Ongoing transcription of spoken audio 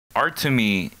Art to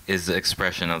me is the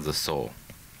expression of the soul.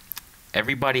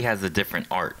 Everybody has a different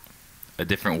art, a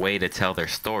different way to tell their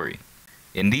story.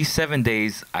 In these 7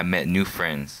 days, I met new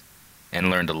friends and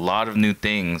learned a lot of new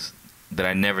things that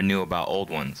I never knew about old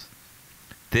ones.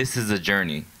 This is a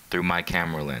journey through my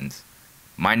camera lens.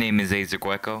 My name is Azer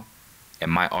Gueco,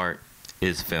 and my art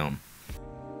is film.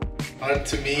 Art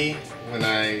to me, when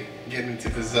I get into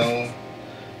the zone,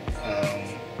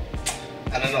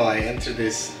 I don't know, I enter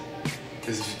this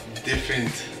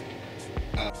different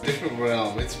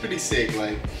realm. It's pretty sick.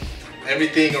 Like,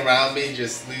 everything around me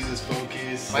just loses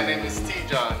focus. My name is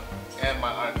T-John, and my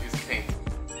art is painting.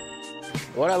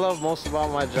 What I love most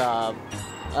about my job,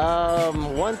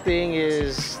 one thing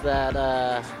is that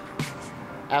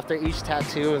after each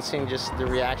tattoo and seeing just the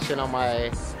reaction on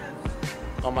my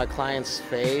client's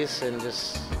face, and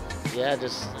just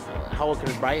how it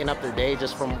can brighten up their day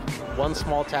just from one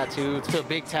small tattoo to a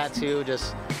big tattoo.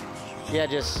 Just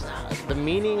the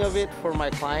meaning of it for my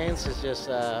clients is just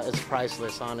it's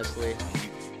priceless, honestly.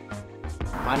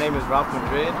 My name is Ralph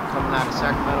Madrid, coming out of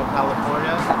Sacramento,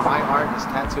 California, and my art is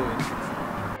tattooing.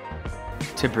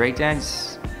 To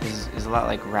breakdance is a lot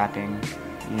like rapping.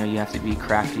 You know, you have to be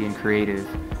crafty and creative.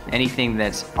 Anything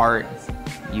that's art,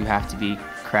 you have to be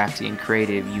crafty and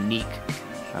creative, unique.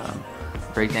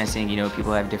 Breakdancing, you know,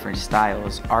 people have different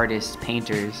styles. Artists,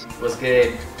 painters. What's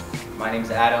good? My name's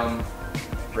Adam.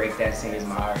 Breakdancing is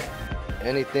my art.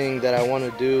 Anything that I want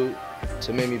to do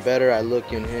to make me better, I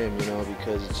look in him, you know,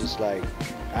 because it's just like,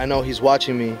 I know he's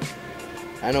watching me.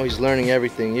 I know he's learning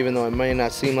everything, even though it may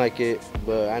not seem like it,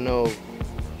 but I know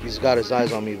he's got his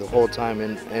eyes on me the whole time.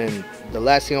 And the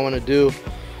last thing I want to do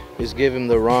is give him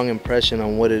the wrong impression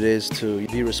on what it is to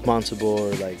be responsible,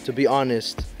 or like to be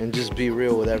honest and just be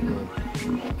real with everyone.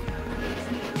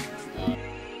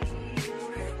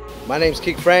 My name's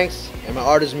Keek Franks, and my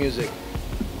art is music.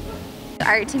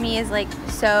 Art to me is like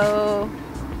so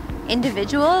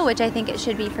individual, which I think it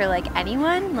should be for like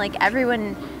anyone. Like,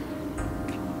 everyone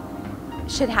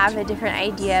should have a different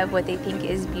idea of what they think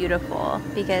is beautiful,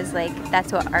 because like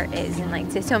that's what art is. And like,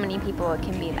 to so many people it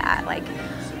can be that. Like,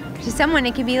 to someone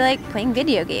it can be like playing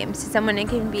video games, to someone it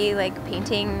can be like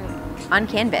painting on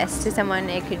canvas, to someone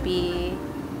it could be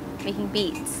making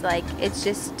beats. Like, it's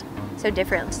just so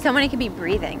different. To someone it could be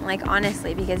breathing, like,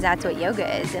 honestly, because that's what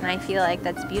yoga is, and I feel like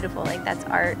that's beautiful, like that's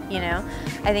art, you know?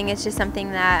 I think it's just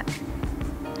something that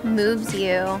moves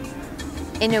you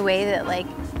in a way that like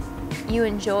you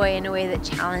enjoy, in a way that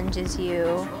challenges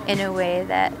you, in a way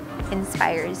that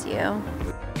inspires you.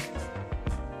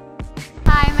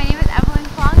 Hi, my name is Evelyn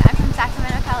Kwong. I'm from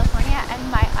Sacramento, California,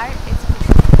 and my art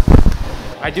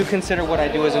is... I do consider what I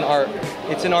do as an art.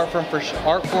 It's an art form for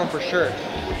sure.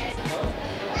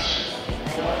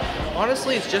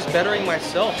 Honestly, it's just bettering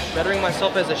myself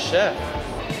as a chef.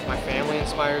 My family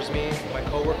inspires me, my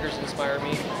coworkers inspire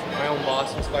me, my own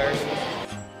boss inspires me.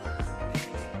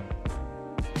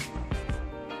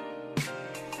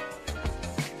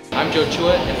 I'm Joe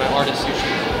Chua, and my art is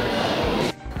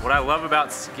sushi. What I love about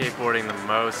skateboarding the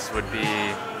most would be,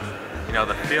 you know,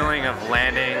 the feeling of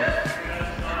landing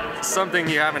something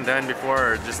you haven't done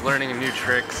before, or just learning new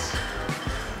tricks.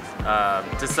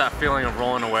 Just that feeling of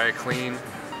rolling away clean.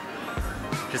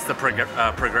 Just the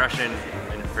progression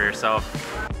for yourself.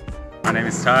 My name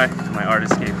is Ty, and my art is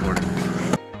skateboarding.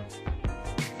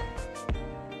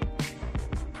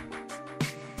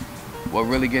 What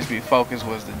really gets me focused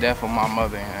was the death of my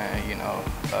mother, and you know,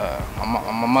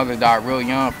 my mother died real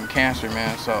young from cancer,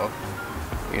 man. So,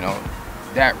 you know,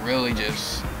 that really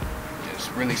just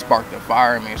really sparked the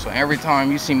fire in me. So every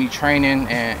time you see me training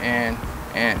and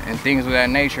things of that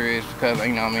nature, is because,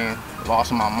 you know what I mean,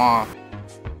 loss of my mom.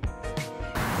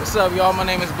 What's up, y'all? My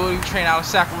name is Booty, train out of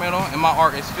Sacramento, and my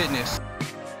art is fitness.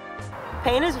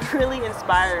 Paint is really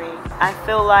inspiring. I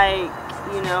feel like,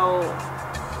 you know,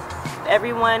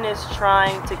 everyone is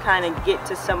trying to kind of get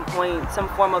to some point, some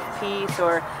form of peace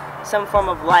or some form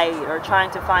of light, or trying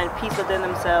to find peace within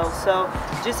themselves. So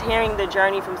just hearing the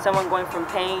journey from someone going from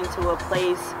pain to a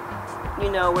place, you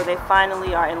know, where they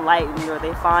finally are enlightened, or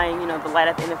they find, you know, the light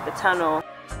at the end of the tunnel.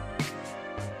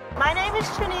 My name is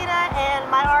Trinita,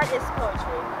 and my art is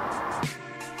poetry.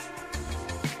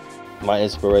 My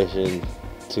inspiration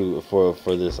for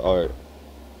this art,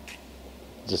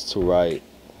 just to write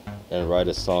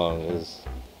a song, is,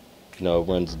 you know, it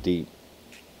runs deep.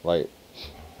 Like,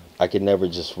 I could never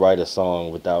just write a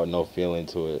song without no feeling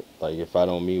to it. Like, if I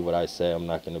don't mean what I say, I'm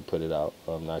not gonna put it out,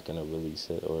 or I'm not gonna release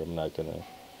it, or I'm not gonna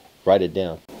write it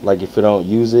down. Like, if you don't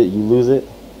use it, you lose it.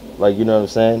 Like, you know what I'm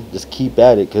saying? Just keep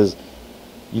at it, because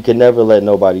you can never let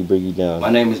nobody bring you down.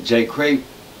 My name is Jay Crape,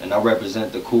 and I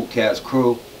represent the Cool Cats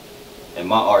crew, and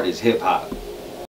my art is hip hop.